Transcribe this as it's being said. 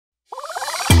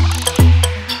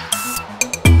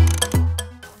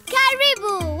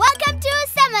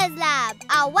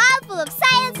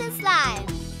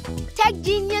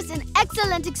and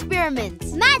excellent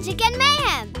experiments, magic and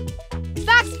mayhem,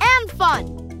 facts and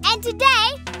fun. And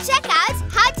today, check out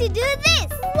how to do this.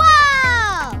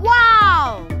 Wow!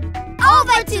 Wow!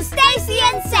 Over to Stycie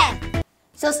and Seth.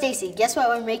 So Stycie, guess what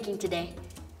we're making today?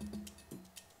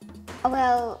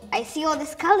 Well, I see all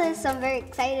these colors, so I'm very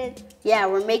excited. Yeah,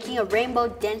 we're making a rainbow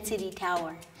density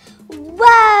tower.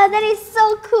 Wow, that is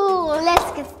so cool.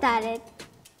 Let's get started.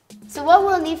 So what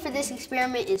we'll need for this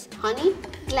experiment is honey,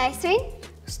 Glycerin,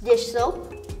 dish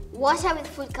soap, water with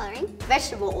food coloring,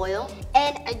 vegetable oil,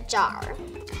 and a jar.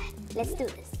 Let's do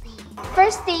this.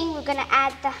 First thing, we're gonna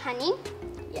add the honey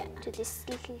to this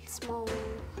little small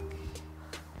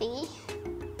thingy.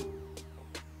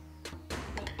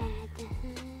 Add the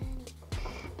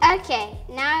honey. Okay,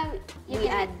 now we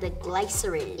add the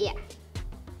glycerin. Yeah.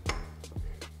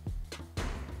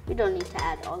 We don't need to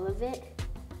add all of it.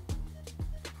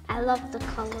 I love the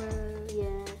color.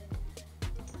 Yeah.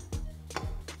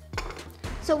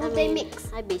 So will they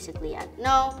mix? I basically add.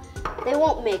 No, they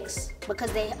won't mix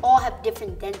because they all have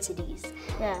different densities.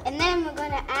 Yeah. And then we're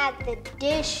gonna add the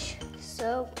dish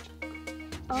soap.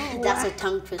 Oh, that's a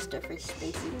tongue twister for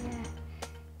Stycie. Yeah.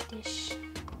 Dish.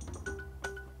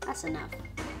 That's enough.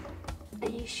 Are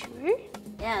you sure?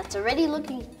 Yeah, it's already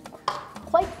looking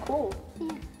quite cool.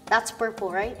 Yeah. That's purple,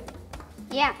 right?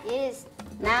 Yeah, it is.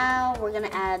 Now we're gonna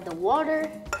add the water.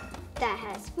 That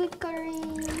has food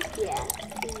coloring. Yeah.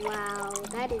 Wow,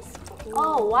 that is cool.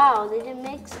 Oh wow, they didn't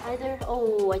mix either.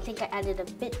 Oh, I think I added a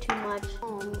bit too much.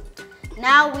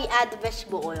 Now we add the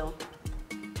vegetable oil.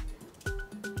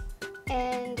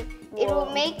 And it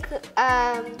will make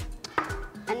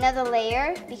another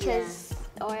layer because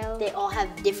oil. They all have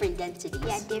different densities.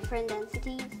 Yeah, different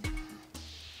densities.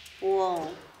 Whoa.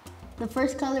 The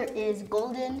first color is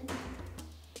golden.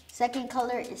 Second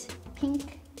color is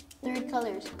pink. Third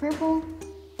color is purple.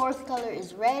 Fourth color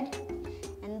is red.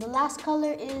 And the last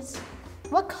color is,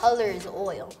 what color is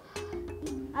oil?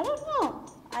 I don't know.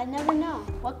 I never know.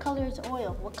 What color is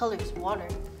oil? What color is water?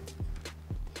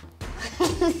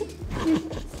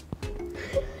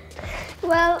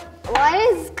 Well, water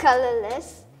is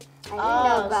colorless. I didn't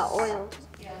know about oil.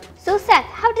 Yeah. So Seth,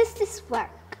 how does this work?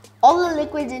 All the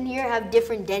liquids in here have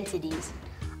different densities.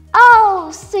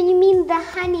 Oh, so you mean the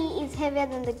honey is heavier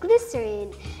than the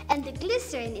glycerin, and the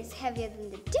glycerin is heavier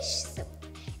than the dish soap,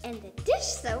 and the dish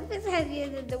soap is heavier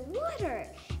than the water,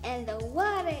 and the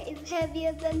water is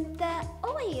heavier than the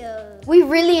oil. We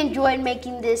really enjoyed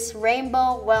making this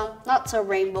rainbow, well, not so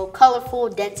rainbow, colorful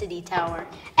density tower.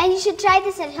 And you should try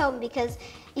this at home because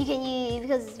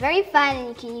because it's very fun and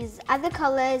you can use other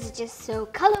colors. It's just so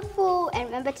colorful. And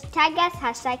remember to tag us,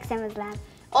 #Sema Lab.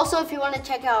 Also, if you want to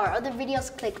check out our other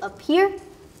videos, click up here.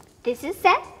 This is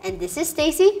Seth. And this is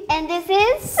Stycie. And this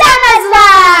is Sema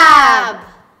Lab!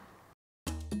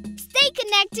 Stay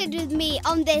connected with me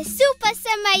on the Super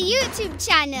Sema YouTube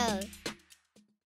channel.